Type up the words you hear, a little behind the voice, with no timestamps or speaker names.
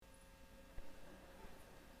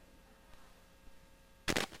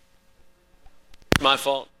My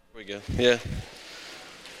fault. Here we go. Yeah.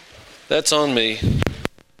 That's on me.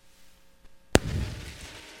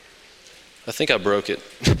 I think I broke it.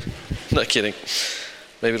 Not kidding.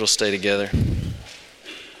 Maybe it'll stay together.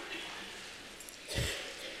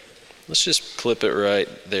 Let's just clip it right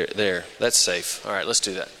there. There. That's safe. All right, let's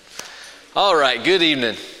do that. All right, good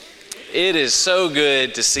evening. It is so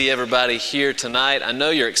good to see everybody here tonight. I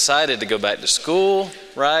know you're excited to go back to school,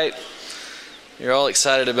 right? You're all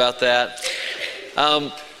excited about that.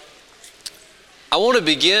 I want to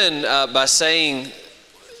begin by saying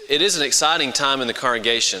it is an exciting time in the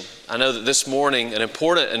congregation. I know that this morning an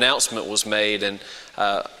important announcement was made, and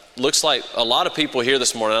looks like a lot of people here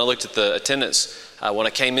this morning. I looked at the attendance when I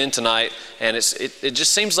came in tonight, and it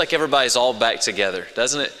just seems like everybody's all back together,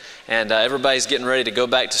 doesn't it? And everybody's getting ready to go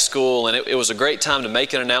back to school, and it was a great time to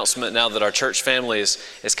make an announcement now that our church family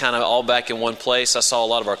is kind of all back in one place. I saw a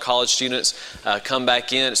lot of our college students come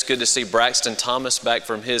back in. It's good to see Braxton Thomas back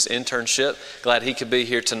from his internship. Glad he could be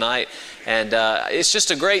here tonight. And it's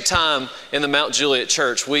just a great time in the Mount Juliet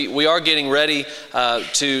Church. We are getting ready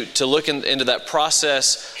to look into that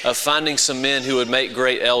process of finding some men who would make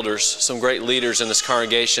great elders, some great leaders in this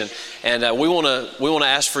congregation. And we want to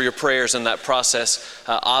ask for your prayers in that process,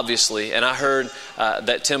 obviously. And I heard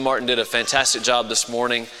that Tim Martin did a fantastic job this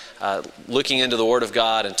morning looking into the Word of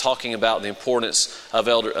God and talking about the importance of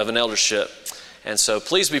an eldership. And so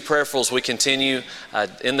please be prayerful as we continue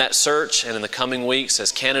in that search and in the coming weeks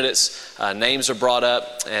as candidates' names are brought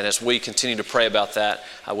up, and as we continue to pray about that,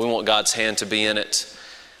 we want God's hand to be in it.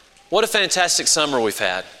 What a fantastic summer we've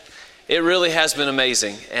had. It really has been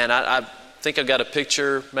amazing. And I think I've got a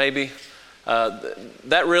picture maybe.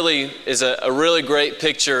 That really is a really great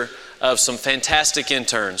picture of some fantastic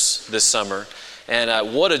interns this summer.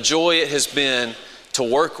 And what a joy it has been to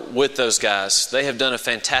work with those guys. They have done a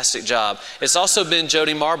fantastic job. It's also been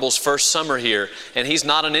Jody Marble's first summer here, and he's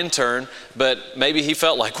not an intern, but maybe he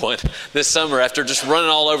felt like one this summer after just running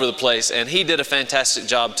all over the place, and he did a fantastic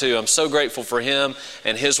job too. I'm so grateful for him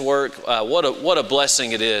and his work. What a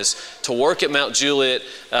blessing it is to work at Mount Juliet.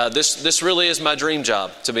 This really is my dream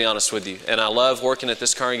job, to be honest with you, and I love working at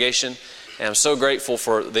this congregation. And I'm so grateful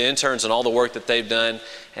for the interns and all the work that they've done.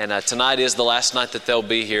 And tonight is the last night that they'll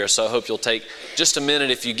be here. So I hope you'll take just a minute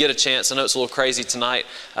if you get a chance. I know it's a little crazy tonight,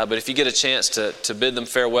 but if you get a chance to bid them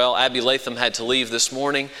farewell. Abby Latham had to leave this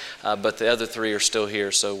morning, but the other three are still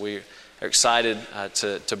here. So we are excited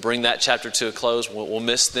to bring that chapter to a close. We'll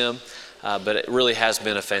miss them, but it really has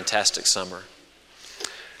been a fantastic summer.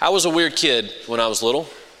 I was a weird kid when I was little.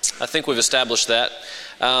 I think we've established that.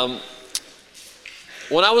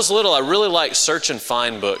 When I was little, I really liked search and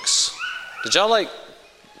find books. Did y'all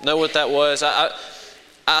know what that was?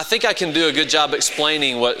 I think I can do a good job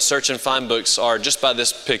explaining what search and find books are just by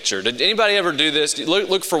this picture. Did anybody ever do this?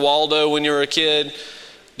 Look for Waldo when you were a kid.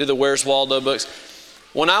 Do the Where's Waldo books.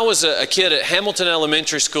 When I was a kid at Hamilton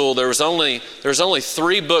Elementary School, there was only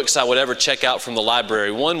 3 books I would ever check out from the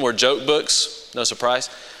library. 1 were joke books, no surprise.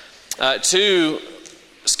 2,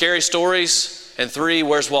 scary stories, and 3,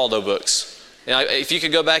 Where's Waldo books. Now, if you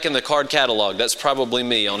could go back in the card catalog, that's probably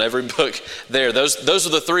me on every book there. Those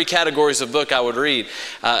are the 3 categories of book I would read.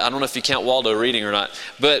 I don't know if you count Waldo reading or not,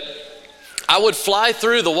 but I would fly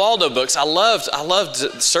through the Waldo books. I loved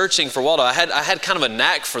searching for Waldo. I had kind of a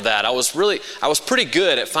knack for that. I was pretty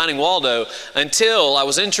good at finding Waldo until I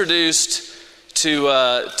was introduced to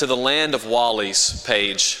the Land of Wally's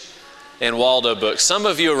page in Waldo books. Some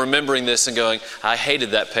of you are remembering this and going, I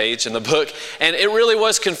hated that page in the book. And it really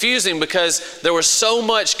was confusing because there was so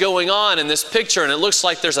much going on in this picture, and it looks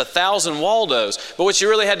like there's 1,000 Waldos. But what you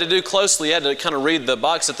really had to do closely, you had to kind of read the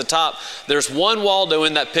box at the top. There's one Waldo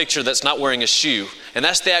in that picture that's not wearing a shoe, and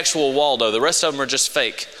that's the actual Waldo. The rest of them are just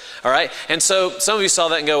fake. All right? And so some of you saw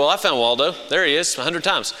that and go, well, I found Waldo. There he is, 100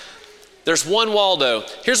 times. There's one Waldo.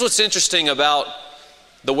 Here's what's interesting about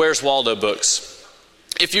the Where's Waldo books.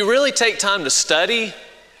 If you really take time to study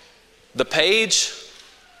the page,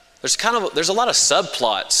 there's a lot of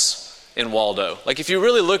subplots in Waldo. Like if you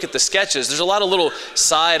really look at the sketches, there's a lot of little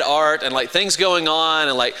side art and things going on,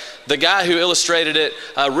 and the guy who illustrated it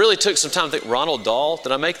really took some time to think. Ronald Dahl,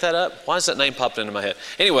 did I make that up? Why is that name popping into my head?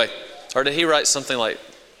 Anyway, or did he write something like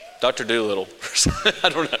Dr. Dolittle? I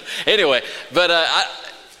don't know. Anyway, but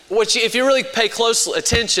if you really pay close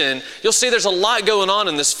attention, you'll see there's a lot going on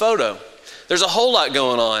in this photo. There's a whole lot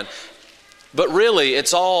going on, but really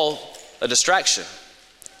it's all a distraction.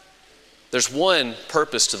 There's one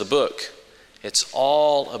purpose to the book. It's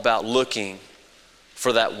all about looking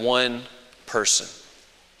for that one person.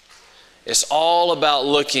 It's all about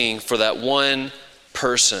looking for that one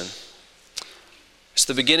person. It's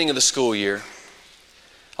the beginning of the school year.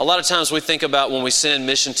 A lot of times we think about when we send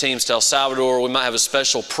mission teams to El Salvador, we might have a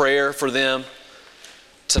special prayer for them.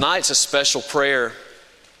 Tonight's a special prayer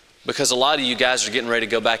because a lot of you guys are getting ready to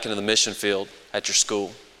go back into the mission field at your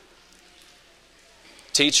school.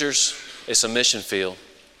 Teachers, it's a mission field.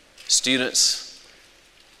 Students,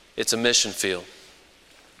 it's a mission field.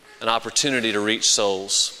 An opportunity to reach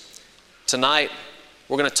souls. Tonight,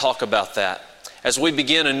 we're going to talk about that. As we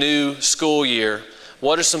begin a new school year,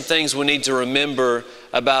 what are some things we need to remember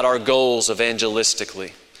about our goals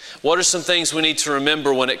evangelistically? What are some things we need to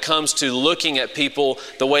remember when it comes to looking at people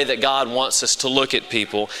the way that God wants us to look at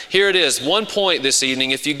people? Here it is, one point this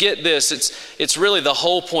evening. If you get this, it's really the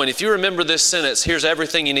whole point. If you remember this sentence, here's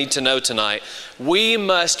everything you need to know tonight. We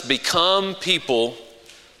must become people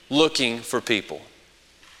looking for people.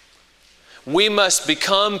 We must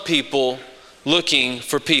become people looking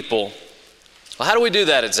for people. Well, how do we do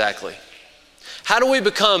that exactly? How do we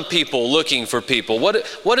become people looking for people? What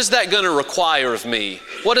is that going to require of me?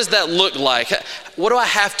 What does that look like? What do I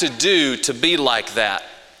have to do to be like that?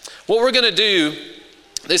 What we're going to do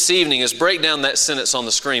this evening is break down that sentence on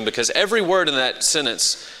the screen, because every word in that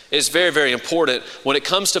sentence is very, very important when it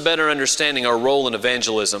comes to better understanding our role in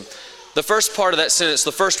evangelism. The first part of that sentence,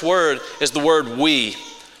 the first word is the word we.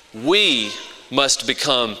 We must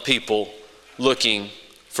become people looking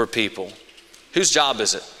for people. Whose job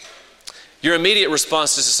is it? Your immediate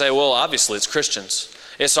response is to say, well, obviously it's Christians.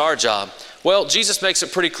 It's our job. Well, Jesus makes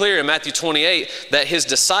it pretty clear in Matthew 28 that his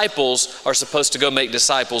disciples are supposed to go make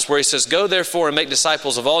disciples, where he says, go therefore and make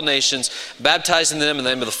disciples of all nations, baptizing them in the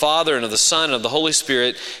name of the Father and of the Son and of the Holy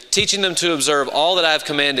Spirit, teaching them to observe all that I have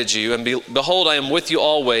commanded you. And behold, I am with you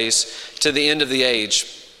always to the end of the age.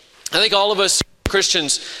 I think all of us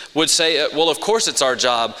Christians would say, well, of course it's our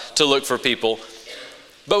job to look for people.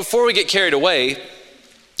 But before we get carried away,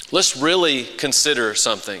 let's really consider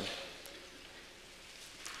something.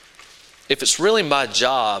 If it's really my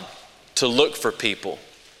job to look for people,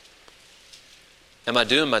 am I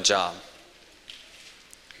doing my job?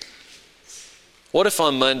 What if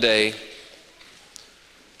on Monday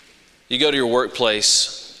you go to your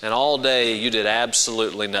workplace and all day you did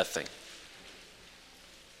absolutely nothing?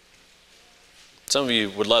 Some of you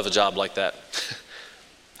would love a job like that.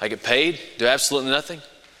 I get paid, do absolutely nothing.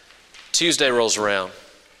 Tuesday rolls around.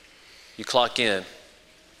 You clock in.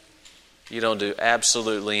 You don't do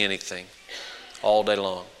absolutely anything all day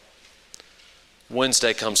long.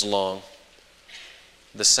 Wednesday comes along.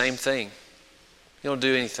 The same thing. You don't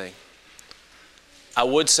do anything. I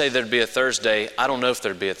would say there'd be a Thursday. I don't know if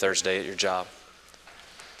there'd be a Thursday at your job.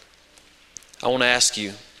 I want to ask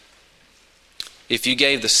you, if you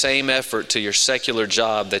gave the same effort to your secular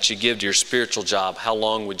job that you give to your spiritual job, how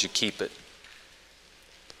long would you keep it?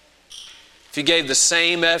 If you gave the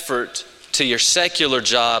same effort to your secular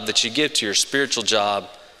job that you give to your spiritual job,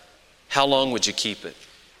 how long would you keep it?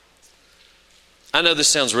 I know this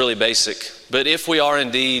sounds really basic, but if we are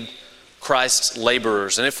indeed Christ's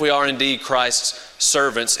laborers, and if we are indeed Christ's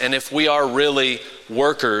servants, and if we are really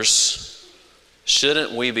workers,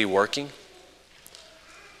 shouldn't we be working?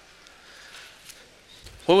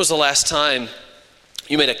 When was the last time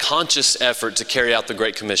you made a conscious effort to carry out the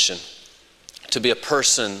Great Commission? To be a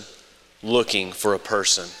person looking for a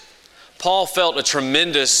person. Paul felt a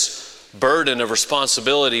tremendous burden of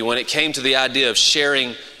responsibility when it came to the idea of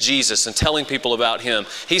sharing Jesus and telling people about Him.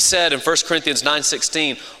 He said in 1 Corinthians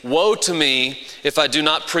 9:16, "Woe to me if I do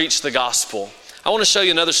not preach the gospel." I want to show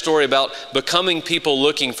you another story about becoming people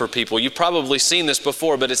looking for people. You've probably seen this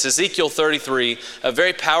before, but it's Ezekiel 33, a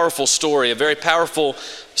very powerful story, a very powerful,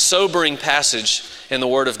 sobering passage in the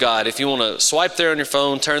Word of God. If you want to swipe there on your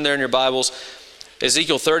phone, turn there in your Bibles,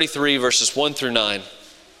 Ezekiel 33, verses 1 through 9.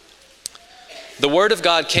 The word of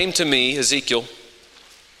God came to me, Ezekiel,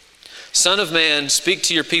 "Son of man, speak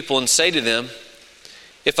to your people and say to them,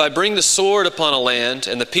 if I bring the sword upon a land,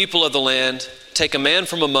 and the people of the land take a man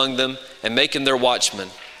from among them and make him their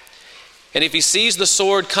watchman, and if he sees the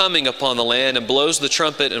sword coming upon the land and blows the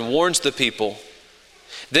trumpet and warns the people,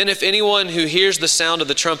 then if anyone who hears the sound of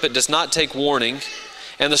the trumpet does not take warning,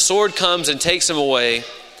 and the sword comes and takes him away,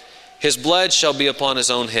 his blood shall be upon his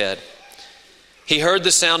own head. He heard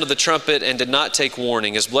the sound of the trumpet and did not take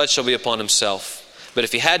warning. His blood shall be upon himself. But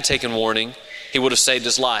if he had taken warning, he would have saved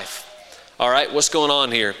his life." All right, what's going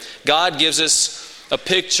on here? God gives us a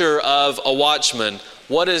picture of a watchman.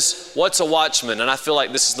 What's a watchman? And I feel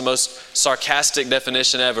like this is the most sarcastic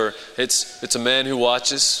definition ever. It's a man who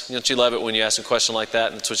watches. Don't you love it when you ask a question like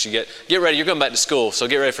that? And that's what you get. Get ready. You're going back to school, so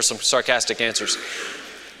get ready for some sarcastic answers.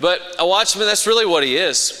 But a watchman, that's really what he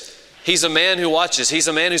is. He's a man who watches. He's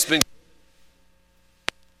a man who's been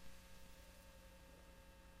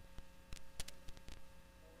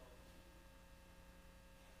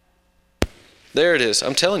There it is.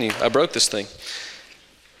 I'm telling you, I broke this thing.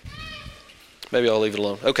 Maybe I'll leave it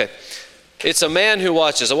alone. Okay. It's a man who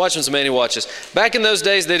watches. A watchman's a man who watches. Back in those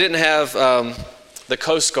days, they didn't have the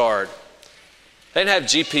Coast Guard. They didn't have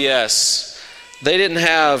GPS. They didn't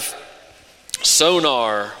have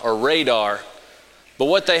sonar or radar. But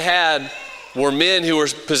what they had were men who were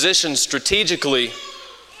positioned strategically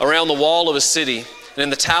around the wall of a city and in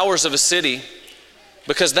the towers of a city,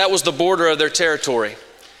 because that was the border of their territory.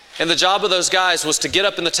 And the job of those guys was to get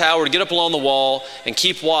up in the tower, to get up along the wall, and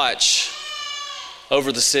keep watch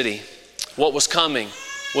over the city. What was coming?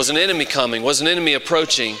 Was an enemy coming? Was an enemy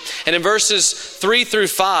approaching? And in verses 3 through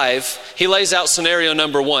 5, he lays out scenario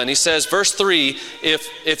number 1. He says, verse 3,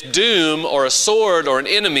 if doom or a sword or an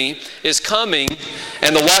enemy is coming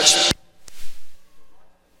and the watch...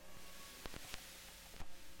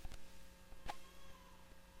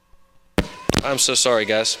 I'm so sorry,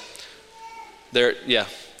 guys.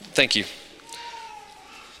 Thank you.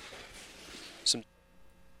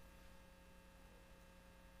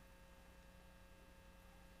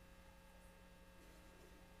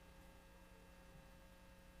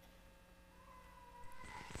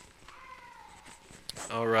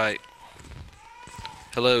 All right.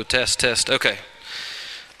 Hello, test. Okay.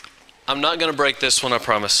 I'm not going to break this one, I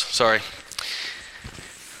promise. Sorry.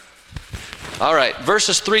 All right,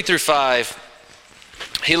 verses 3 through 5,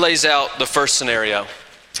 he lays out the first scenario.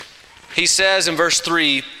 He says in verse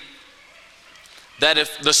 3 that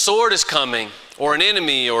if the sword is coming, or an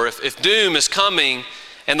enemy, or if doom is coming,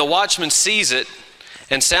 and the watchman sees it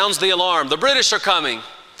and sounds the alarm, the British are coming,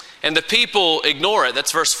 and the people ignore it,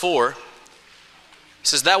 that's verse 4. He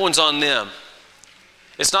says that one's on them.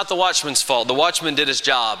 It's not the watchman's fault. The watchman did his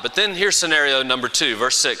job. But then here's scenario number 2,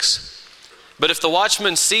 verse 6. But if the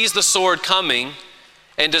watchman sees the sword coming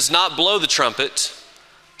and does not blow the trumpet,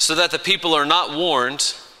 so that the people are not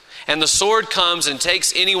warned, and the sword comes and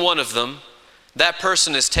takes any one of them, that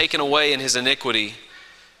person is taken away in his iniquity,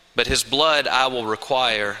 but his blood I will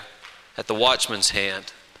require at the watchman's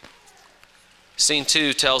hand. Scene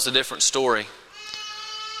 2 tells a different story.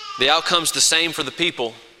 The outcome's the same for the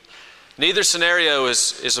people. Neither scenario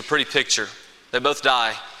is a pretty picture. They both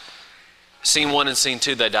die. Scene 1 and scene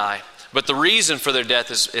 2, they die. But the reason for their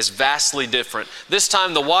death is vastly different. This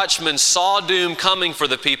time the watchman saw doom coming for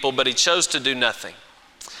the people, but he chose to do nothing.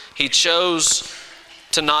 He chose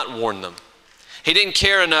to not warn them. He didn't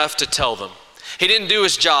care enough to tell them. He didn't do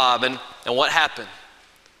his job, and what happened?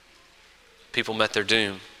 People met their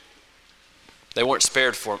doom. They weren't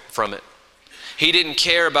spared from it. He didn't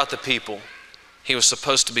care about the people he was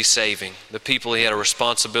supposed to be saving, the people he had a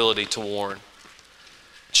responsibility to warn.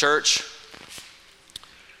 Church,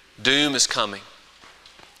 doom is coming.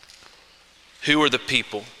 Who are the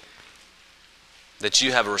people that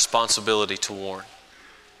you have a responsibility to warn?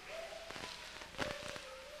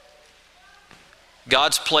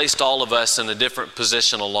 God's placed all of us in a different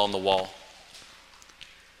position along the wall.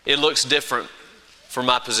 It looks different from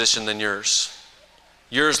my position than yours.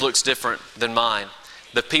 Yours looks different than mine.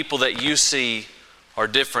 The people that you see are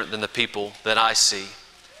different than the people that I see.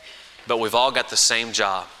 But we've all got the same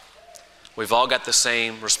job. We've all got the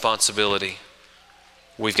same responsibility.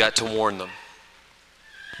 We've got to warn them.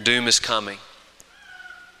 Doom is coming.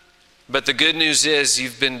 But the good news is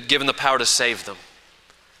you've been given the power to save them.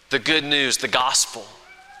 The good news, the gospel,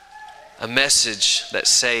 a message that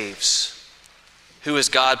saves. Who has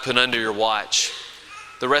God put under your watch?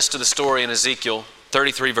 The rest of the story in Ezekiel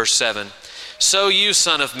 33 verse 7. So you,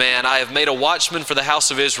 son of man, I have made a watchman for the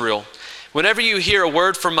house of Israel. Whenever you hear a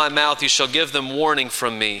word from my mouth, you shall give them warning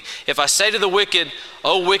from me. If I say to the wicked,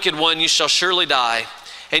 O wicked one, you shall surely die,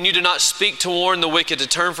 and you do not speak to warn the wicked to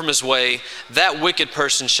turn from his way, that wicked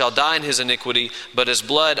person shall die in his iniquity, but his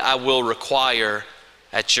blood I will require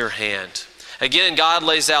at your hand. Again, God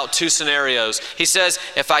lays out two scenarios. He says,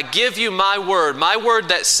 if I give you my word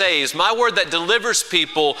that saves, my word that delivers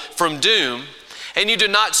people from doom, and you do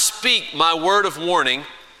not speak my word of warning,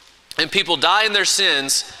 and people die in their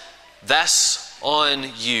sins, that's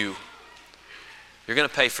on you. You're going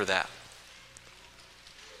to pay for that.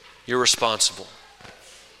 You're responsible.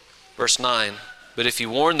 Verse 9, but if you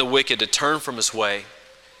warn the wicked to turn from his way,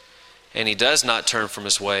 and he does not turn from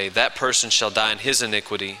his way, that person shall die in his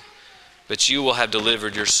iniquity, but you will have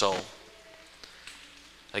delivered your soul.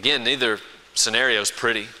 Again, neither scenario is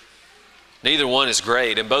pretty. Neither one is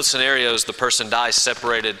great. In both scenarios, the person dies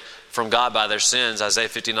separated from God by their sins, Isaiah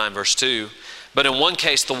 59 verse 2. But in one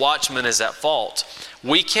case, the watchman is at fault.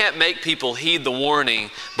 We can't make people heed the warning,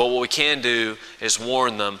 but what we can do is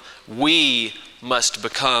warn them. We must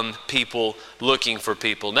become people looking for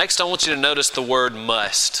people. Next, I want you to notice the word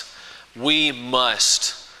must. We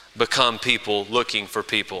must become people looking for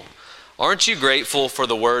people. Aren't you grateful for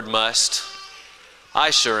the word must? I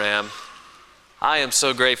sure am. I am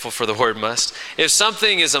so grateful for the word must. If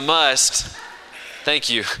something is a must, thank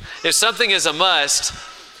you. If something is a must,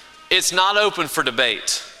 it's not open for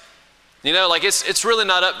debate. You know, like it's really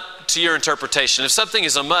not up to your interpretation. If something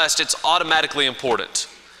is a must, it's automatically important.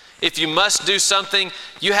 If you must do something,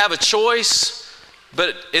 you have a choice,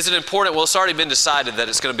 but is it important? Well, it's already been decided that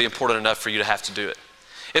it's going to be important enough for you to have to do it.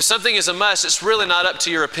 If something is a must, it's really not up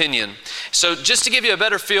to your opinion. So just to give you a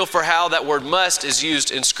better feel for how that word must is used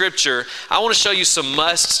in Scripture, I want to show you some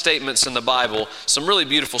must statements in the Bible, some really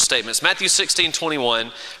beautiful statements. Matthew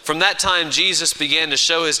 16:21, from that time Jesus began to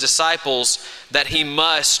show his disciples that he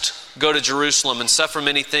must go to Jerusalem and suffer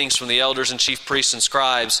many things from the elders and chief priests and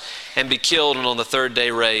scribes and be killed and on the third day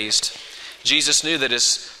raised. Jesus knew that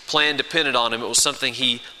his plan depended on him. It was something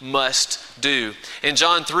he must do. In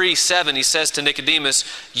John 3:7, he says to Nicodemus,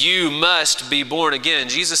 you must be born again.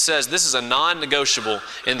 Jesus says this is a non-negotiable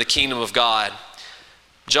in the kingdom of God.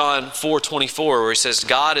 John 4:24, where he says,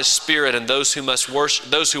 God is spirit, and those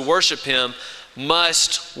who worship him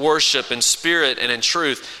must worship in spirit and in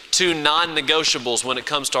truth. Two non-negotiables when it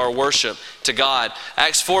comes to our worship to God.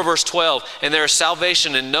 Acts 4 verse 12, and there is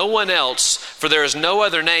salvation in no one else, for there is no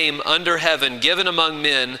other name under heaven given among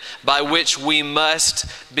men by which we must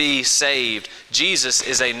be saved. Jesus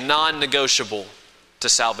is a non-negotiable to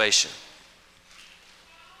salvation.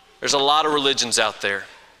 There's a lot of religions out there,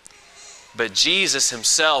 but Jesus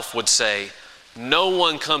himself would say, no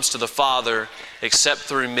one comes to the Father except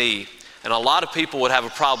through me. And a lot of people would have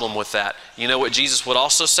a problem with that. You know what Jesus would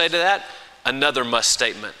also say to that? Another must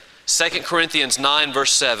statement. 2 Corinthians 9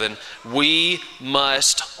 verse 7, we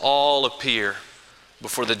must all appear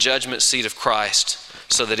before the judgment seat of Christ,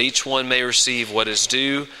 so that each one may receive what is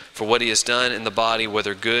due for what he has done in the body,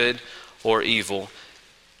 whether good or evil.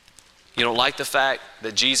 You don't like the fact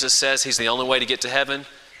that Jesus says he's the only way to get to heaven?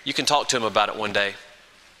 You can talk to him about it one day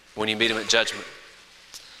when you meet him at judgment.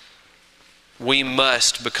 We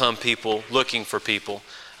must become people looking for people.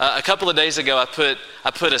 A couple of days ago, I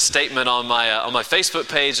put a statement on my Facebook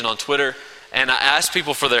page and on Twitter, and I asked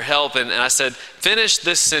people for their help, and I said, finish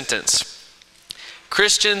this sentence.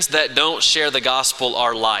 Christians that don't share the gospel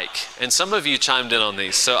are like. And some of you chimed in on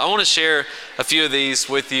these. So I want to share a few of these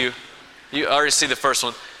with you. You already see the first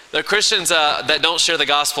one. The Christians that don't share the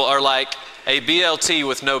gospel are like a BLT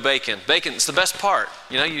with no bacon. Bacon, it's the best part.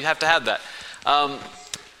 You know, you have to have that.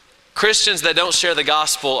 Christians that don't share the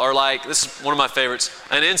gospel are like, this is one of my favorites,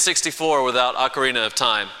 an N64 without Ocarina of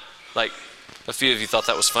Time. Like, a few of you thought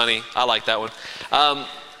that was funny. I like that one.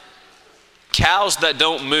 Cows that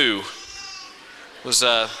don't moo was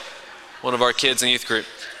one of our kids in youth group.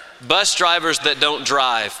 Bus drivers that don't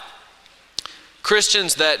drive.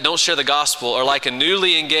 Christians that don't share the gospel are like a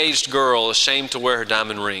newly engaged girl ashamed to wear her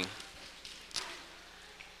diamond ring.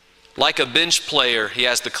 Like a bench player, he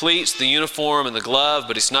has the cleats, the uniform, and the glove,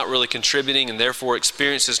 but he's not really contributing and therefore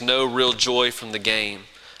experiences no real joy from the game.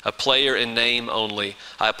 A player in name only.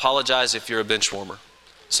 I apologize if you're a bench warmer.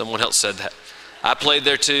 Someone else said that. I played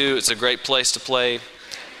there too. It's a great place to play.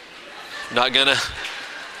 Not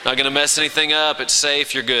gonna mess anything up. It's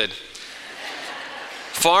safe. You're good.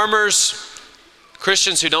 Farmers,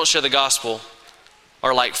 Christians who don't share the gospel,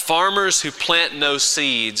 are like farmers who plant no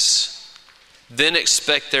seeds, then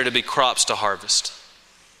expect there to be crops to harvest.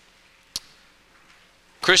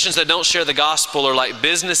 Christians that don't share the gospel are like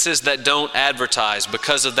businesses that don't advertise.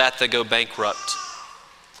 Because of that, they go bankrupt.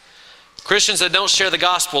 Christians that don't share the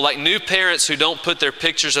gospel, like new parents who don't put their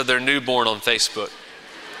pictures of their newborn on Facebook.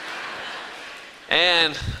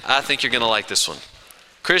 And I think you're going to like this one.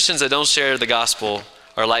 Christians that don't share the gospel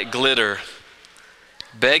are like glitter,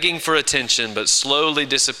 begging for attention, but slowly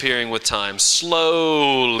disappearing with time.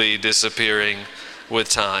 Slowly disappearing with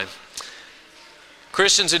time.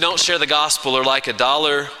 Christians who don't share the gospel are like a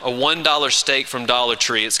 $1 steak from Dollar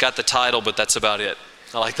Tree. It's got the title, but that's about it.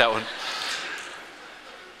 I like that one.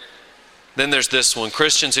 Then there's this one.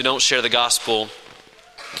 Christians who don't share the gospel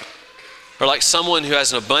are like someone who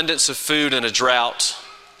has an abundance of food in a drought,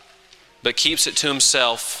 but keeps it to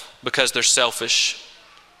himself because they're selfish.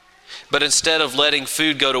 But instead of letting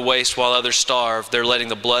food go to waste while others starve, they're letting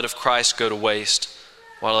the blood of Christ go to waste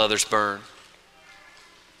while others burn.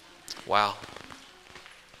 Wow.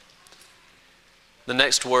 The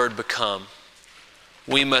next word, become.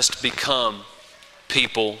 We must become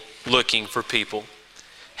people looking for people.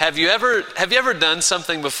 Have you ever done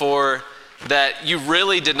something before that you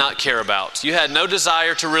really did not care about? You had no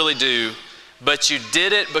desire to really do, but you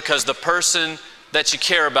did it because the person that you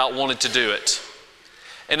care about wanted to do it.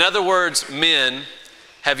 In other words, men,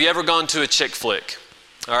 have you ever gone to a chick flick?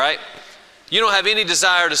 All right? You don't have any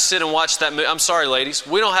desire to sit and watch that movie. I'm sorry, ladies.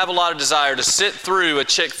 We don't have a lot of desire to sit through a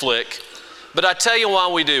chick flick. But I tell you why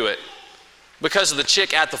we do it. Because of the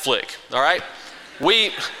chick at the flick. All right?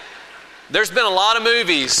 There's been a lot of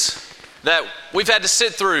movies that we've had to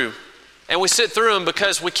sit through. And we sit through them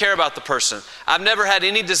because we care about the person. I've never had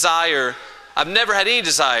any desire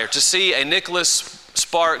to see a Nicholas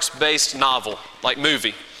Sparks-based novel, like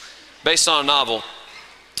movie, based on a novel.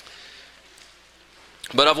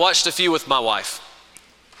 But I've watched a few with my wife.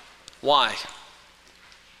 Why?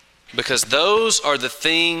 Because those are the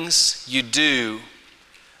things you do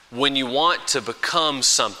when you want to become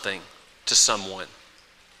something to someone.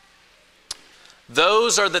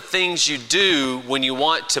 Those are the things you do when you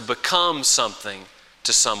want to become something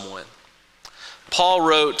to someone. Paul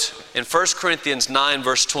wrote in 1 Corinthians 9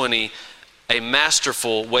 verse 20 a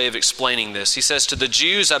masterful way of explaining this. He says, "To the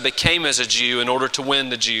Jews I became as a Jew in order to win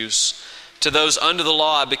the Jews. To those under the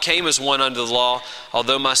law I became as one under the law,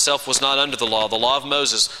 although myself was not under the law of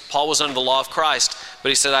Moses." Paul was under the law of Christ, but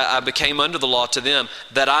he said, I became under the law to them,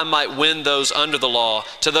 that I might win those under the law.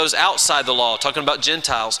 To those outside the law, talking about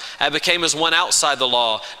Gentiles, I became as one outside the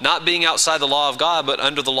law, not being outside the law of God, but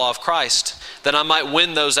under the law of Christ, that I might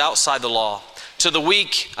win those outside the law. To the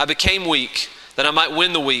weak I became weak, that I might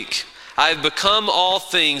win the weak. I have become all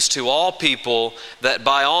things to all people, that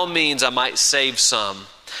by all means I might save some.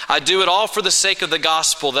 I do it all for the sake of the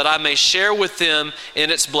gospel, that I may share with them in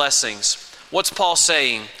its blessings. What's Paul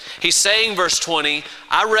saying? He's saying, verse 20,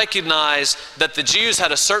 I recognize that the Jews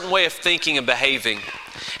had a certain way of thinking and behaving.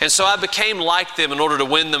 And so I became like them in order to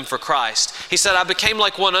win them for Christ. He said, I became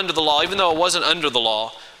like one under the law, even though I wasn't under the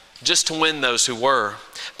law, just to win those who were.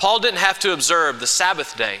 Paul didn't have to observe the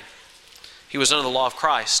Sabbath day. He was under the law of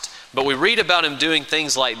Christ. But we read about him doing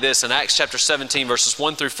things like this in Acts chapter 17, verses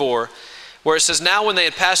 1 through 4, where it says, "Now when they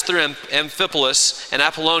had passed through Amphipolis and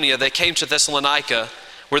Apollonia, they came to Thessalonica,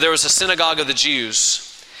 where there was a synagogue of the Jews.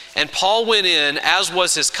 And Paul went in, as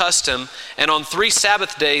was his custom, and on 3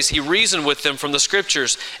 Sabbath days he reasoned with them from the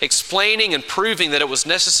Scriptures, explaining and proving that it was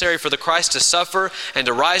necessary for the Christ to suffer and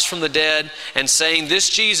to rise from the dead, and saying, This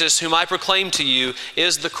Jesus, whom I proclaim to you,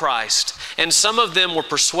 is the Christ. And some of them were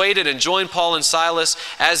persuaded and joined Paul and Silas,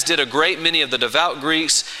 as did a great many of the devout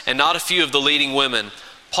Greeks, and not a few of the leading women.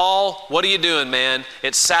 Paul, what are you doing, man?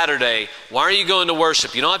 It's Saturday. Why are you going to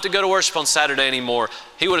worship? You don't have to go to worship on Saturday anymore."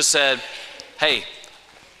 He would have said, "Hey,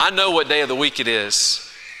 I know what day of the week it is.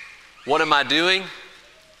 What am I doing?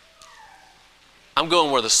 I'm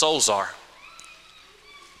going where the souls are.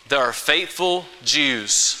 There are faithful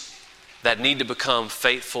Jews that need to become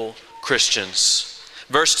faithful Christians."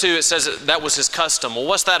 Verse 2, it says that was his custom. Well,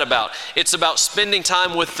 what's that about? It's about spending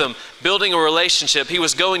time with them, building a relationship. He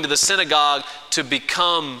was going to the synagogue to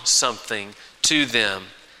become something to them.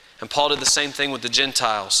 And Paul did the same thing with the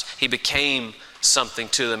Gentiles. He became something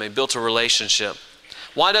to them. He built a relationship.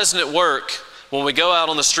 Why doesn't it work when we go out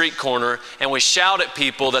on the street corner and we shout at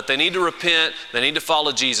people that they need to repent, they need to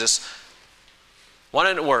follow Jesus? Why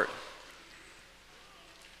doesn't it work?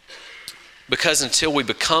 Because until we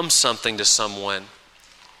become something to someone,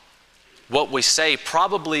 what we say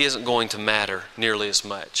probably isn't going to matter nearly as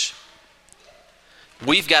much.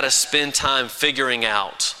 We've got to spend time figuring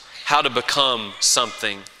out how to become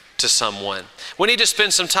something to someone. We need to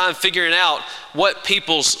spend some time figuring out what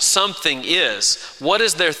people's something is. What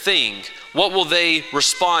is their thing? What will they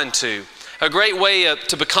respond to? A great way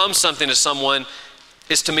to become something to someone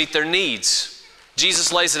is to meet their needs.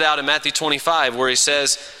 Jesus lays it out in Matthew 25, where he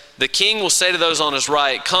says, "The king will say to those on his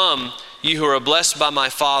right, 'Come, you who are blessed by my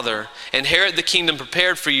Father, inherit the kingdom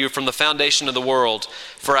prepared for you from the foundation of the world.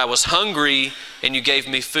 For I was hungry, and you gave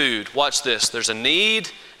me food.'" Watch this. There's a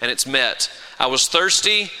need, and it's met. "I was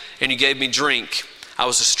thirsty, and you gave me drink. I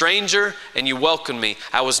was a stranger, and you welcomed me.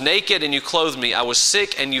 I was naked, and you clothed me. I was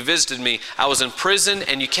sick, and you visited me. I was in prison,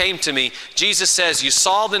 and you came to me." Jesus says, you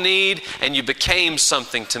saw the need, and you became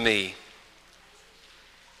something to me.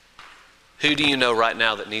 Who do you know right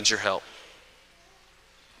now that needs your help?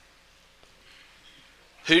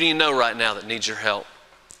 Who do you know right now that needs your help?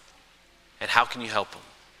 And how can you help them?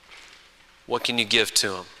 What can you give to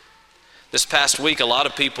them? This past week, a lot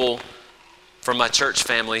of people from my church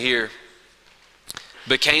family here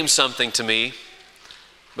became something to me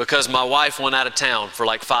because my wife went out of town for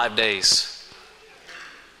like 5 days.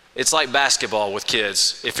 It's like basketball with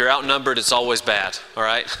kids. If you're outnumbered, it's always bad, all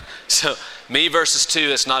right? So me versus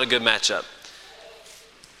 2, it's not a good matchup.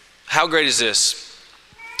 How great is this?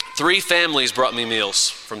 3 families brought me meals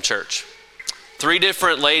from church. 3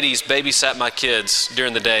 different ladies babysat my kids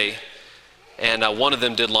during the day, and one of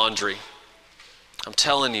them did laundry. I'm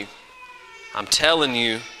telling you,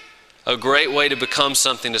 a great way to become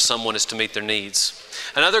something to someone is to meet their needs.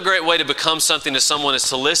 Another great way to become something to someone is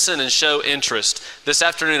to listen and show interest. This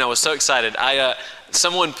afternoon I was so excited.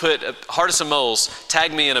 Someone put Hardest of Moles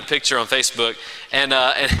tagged me in a picture on Facebook, and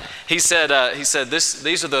he said these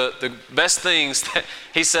are the best things.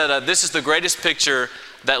 He said this is the greatest picture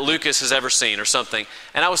that Lucas has ever seen, or something.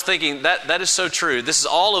 And I was thinking that is so true. This is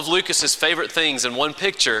all of Lucas's favorite things in one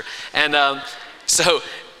picture. And so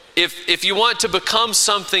if you want to become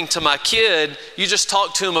something to my kid, you just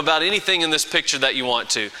talk to him about anything in this picture that you want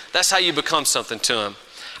to. That's how you become something to him.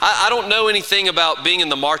 I don't know anything about being in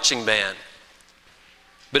the marching band,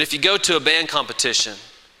 but if you go to a band competition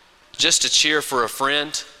just to cheer for a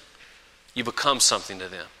friend, you become something to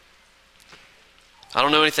them. I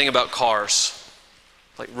don't know anything about cars.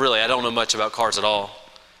 Like really, I don't know much about cars at all.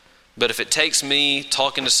 But if it takes me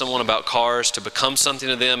talking to someone about cars to become something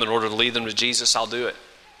to them in order to lead them to Jesus, I'll do it.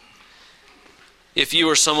 If you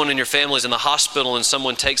or someone in your family is in the hospital and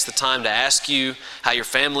someone takes the time to ask you how your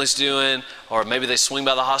family's doing, or maybe they swing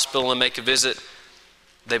by the hospital and make a visit,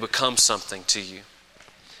 they become something to you.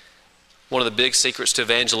 One of the big secrets to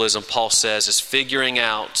evangelism, Paul says, is figuring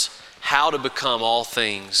out how to become all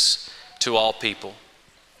things to all people.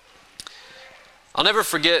 I'll never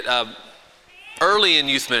forget early in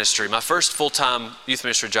youth ministry, my first full-time youth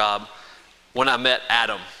ministry job, when I met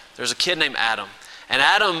Adam. There's a kid named Adam. And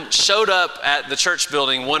Adam showed up at the church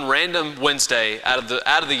building one random Wednesday out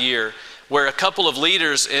of the year, where a couple of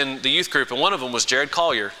leaders in the youth group, and one of them was Jared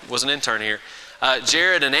Collier, was an intern here.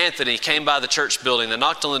 Jared and Anthony came by the church building. They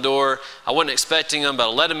knocked on the door. I wasn't expecting them, but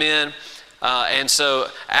I let them in. And so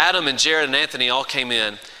Adam and Jared and Anthony all came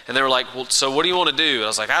in. And they were like, well, so what do you want to do? And I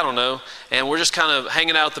was like, I don't know. And we're just kind of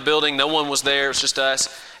hanging out at the building. No one was there. It was just us.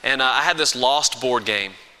 And I had this Lost board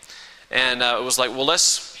game. And it was like, well,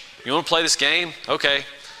 you want to play this game? Okay.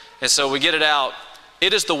 And so we get it out.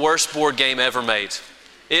 It is the worst board game ever made.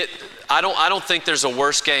 I don't think there's a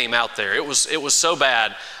worse game out there. It was so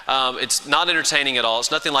bad. It's not entertaining at all.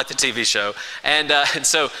 It's nothing like the TV show. And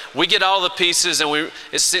so we get all the pieces, and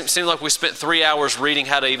it seemed like we spent 3 hours reading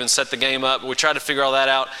how to even set the game up. We tried to figure all that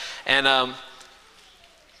out, and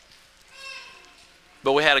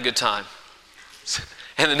but we had a good time.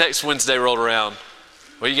 And the next Wednesday rolled around.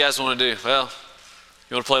 What do you guys want to do? Well,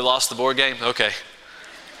 you want to play Lost the board game? Okay.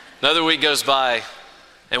 Another week goes by,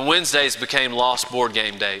 and Wednesdays became Lost board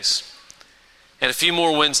game days. And a few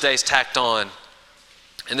more Wednesdays tacked on.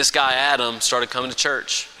 And this guy, Adam, started coming to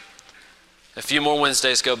church. A few more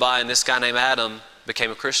Wednesdays go by, and this guy named Adam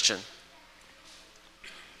became a Christian.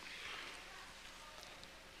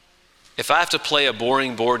 If I have to play a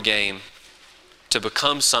boring board game to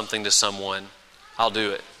become something to someone, I'll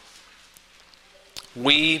do it.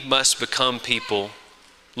 We must become people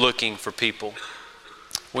looking for people.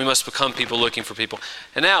 We must become people looking for people.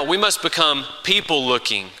 And now we must become people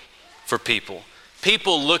looking for people.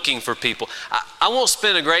 People looking for people. I won't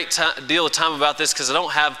spend a great deal of time about this because I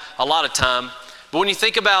don't have a lot of time. But when you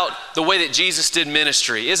think about the way that Jesus did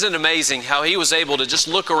ministry, isn't it amazing how he was able to just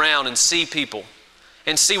look around and see people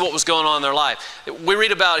and see what was going on in their life? We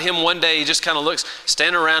read about him one day, he just kind of looks,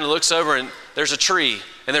 standing around and looks over, and there's a tree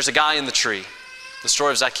and there's a guy in the tree. The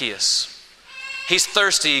story of Zacchaeus. He's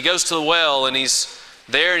thirsty. He goes to the well and he's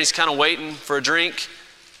there and he's kind of waiting for a drink.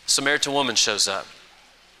 A Samaritan woman shows up.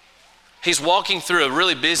 He's walking through a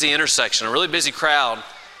really busy intersection, a really busy crowd,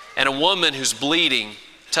 and a woman who's bleeding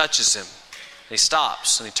touches him. He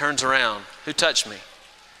stops and he turns around. Who touched me?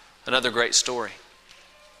 Another great story.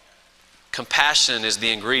 Compassion is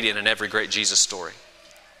the ingredient in every great Jesus story.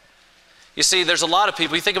 You see, there's a lot of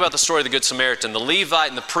people, you think about the story of the Good Samaritan, the Levite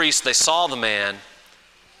and the priest, they saw the man,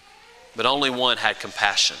 but only one had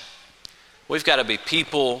compassion. We've got to be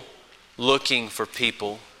people looking for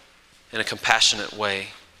people in a compassionate way.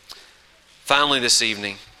 Finally this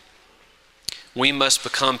evening, we must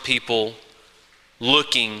become people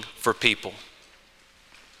looking for people.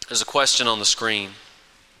 There's a question on the screen.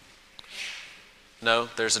 No,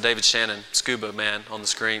 there's a David Shannon scuba man on the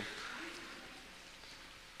screen.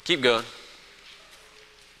 Keep going.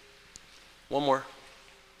 One more.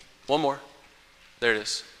 One more. There it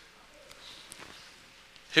is.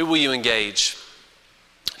 Who will you engage?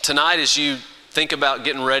 Tonight, as you think about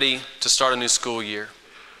getting ready to start a new school year,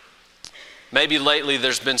 maybe lately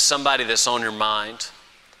there's been somebody that's on your mind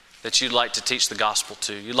that you'd like to teach the gospel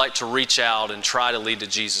to. You'd like to reach out and try to lead to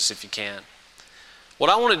Jesus if you can. What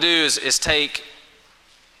I want to do is take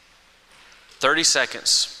 30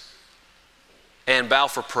 seconds and bow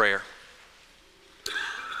for prayer.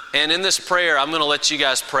 And in this prayer, I'm going to let you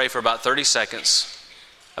guys pray for about 30 seconds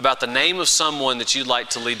about the name of someone that you'd like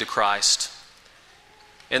to lead to Christ.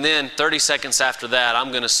 And then 30 seconds after that, I'm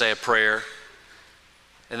going to say a prayer.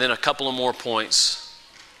 And then a couple of more points,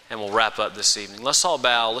 and we'll wrap up this evening. Let's all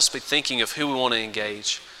bow. Let's be thinking of who we want to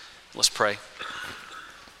engage. Let's pray.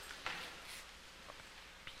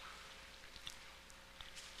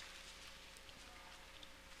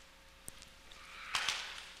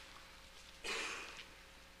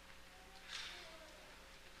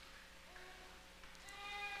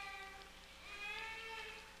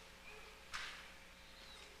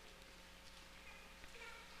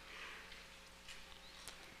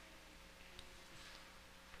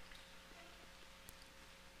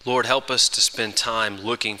 Lord, help us to spend time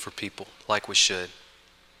looking for people like we should.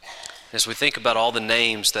 As we think about all the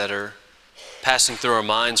names that are passing through our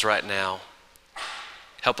minds right now,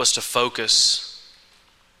 help us to focus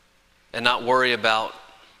and not worry about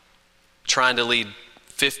trying to lead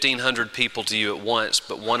 1,500 people to you at once,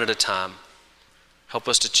 but one at a time. Help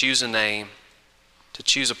us to choose a name, to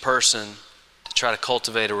choose a person, to try to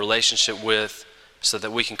cultivate a relationship with, so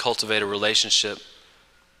that we can cultivate a relationship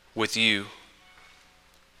with you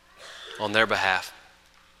on their behalf.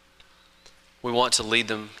 We want to lead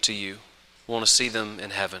them to you. We want to see them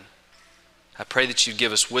in heaven. I pray that you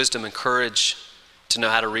give us wisdom and courage to know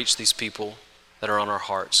how to reach these people that are on our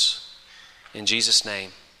hearts. In Jesus'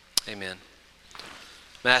 name, amen. I'm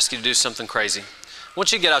going to ask you to do something crazy. I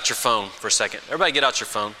want you to get out your phone for a second. Everybody get out your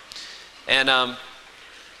phone. And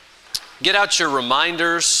get out your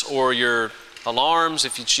reminders or your alarms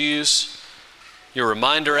if you choose, your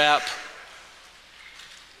reminder app.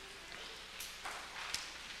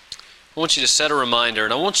 I want you to set a reminder,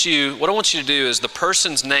 and what I want you to do is the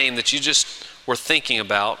person's name that you just were thinking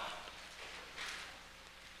about,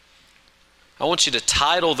 I want you to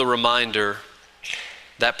title the reminder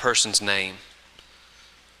that person's name.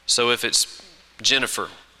 So if it's Jennifer,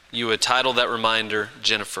 you would title that reminder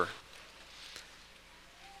Jennifer.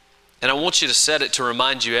 And I want you to set it to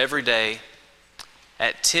remind you every day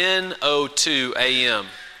at 10:02 a.m.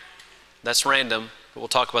 That's random, but we'll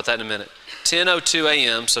talk about that in a minute. 10:02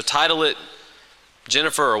 a.m. So title it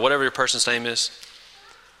Jennifer or whatever your person's name is,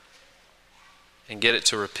 and get it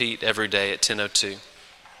to repeat every day at 10:02.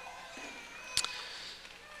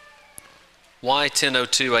 Why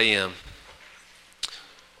 10:02 a.m.?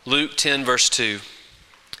 Luke 10 verse 2.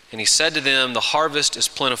 And he said to them, the harvest is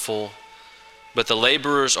plentiful, but the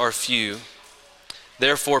laborers are few.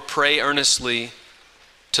 Therefore pray earnestly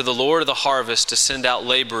to the Lord of the harvest to send out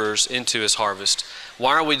laborers into his harvest.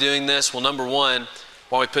 Why are we doing this? Well, number one,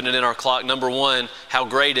 why are we putting it in our clock? Number one, how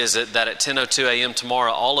great is it that at 10:02 a.m.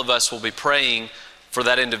 tomorrow, all of us will be praying for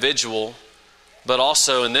that individual. But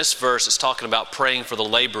also in this verse, it's talking about praying for the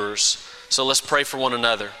laborers. So let's pray for one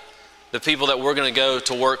another. The people that we're going to go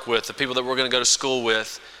to work with, the people that we're going to go to school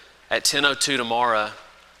with, at 10:02 tomorrow,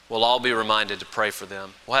 we'll all be reminded to pray for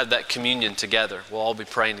them. We'll have that communion together. We'll all be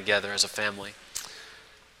praying together as a family.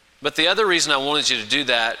 But the other reason I wanted you to do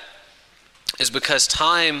that is because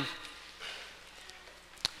time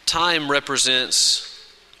represents,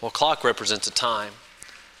 well, clock represents a time.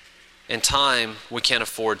 And time we can't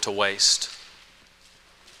afford to waste.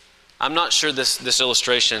 I'm not sure this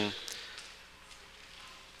illustration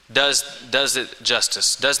does it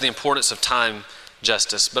justice, does the importance of time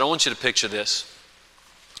justice. But I want you to picture this.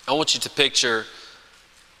 I want you to picture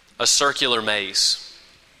a circular maze.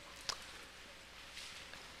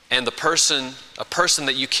 And a person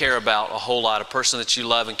that you care about a whole lot, a person that you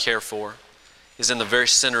love and care for, is in the very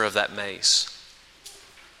center of that maze.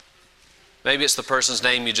 Maybe it's the person's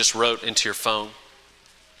name you just wrote into your phone.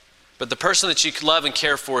 But the person that you love and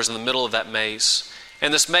care for is in the middle of that maze.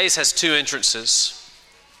 And this maze has two entrances.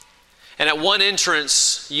 And at one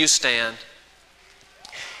entrance, you stand.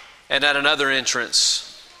 And at another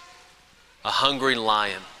entrance, a hungry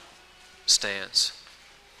lion stands.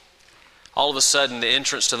 All of a sudden, the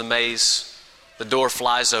entrance to the maze, the door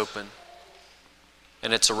flies open,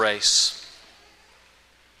 and it's a race.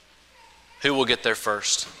 Who will get there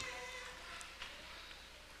first?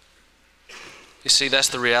 You see, that's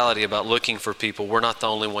the reality about looking for people. We're not the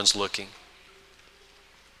only ones looking.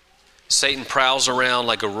 Satan prowls around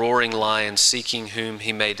like a roaring lion, seeking whom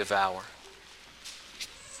he may devour.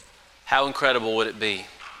 How incredible would it be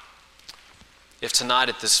if tonight,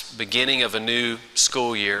 at this beginning of a new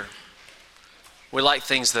school year, we like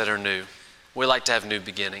things that are new. We like to have new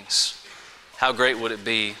beginnings. How great would it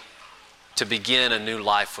be to begin a new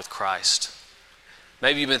life with Christ?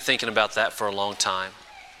 Maybe you've been thinking about that for a long time,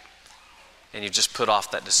 and you just put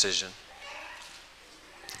off that decision.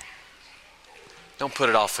 Don't put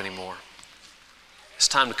it off anymore. It's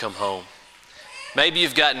time to come home. Maybe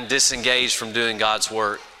you've gotten disengaged from doing God's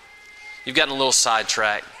work. You've gotten a little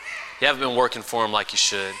sidetracked. You haven't been working for Him like you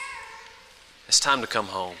should. It's time to come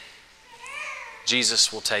home.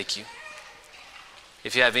 Jesus will take you.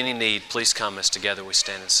 If you have any need, please come as together we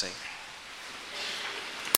stand and sing.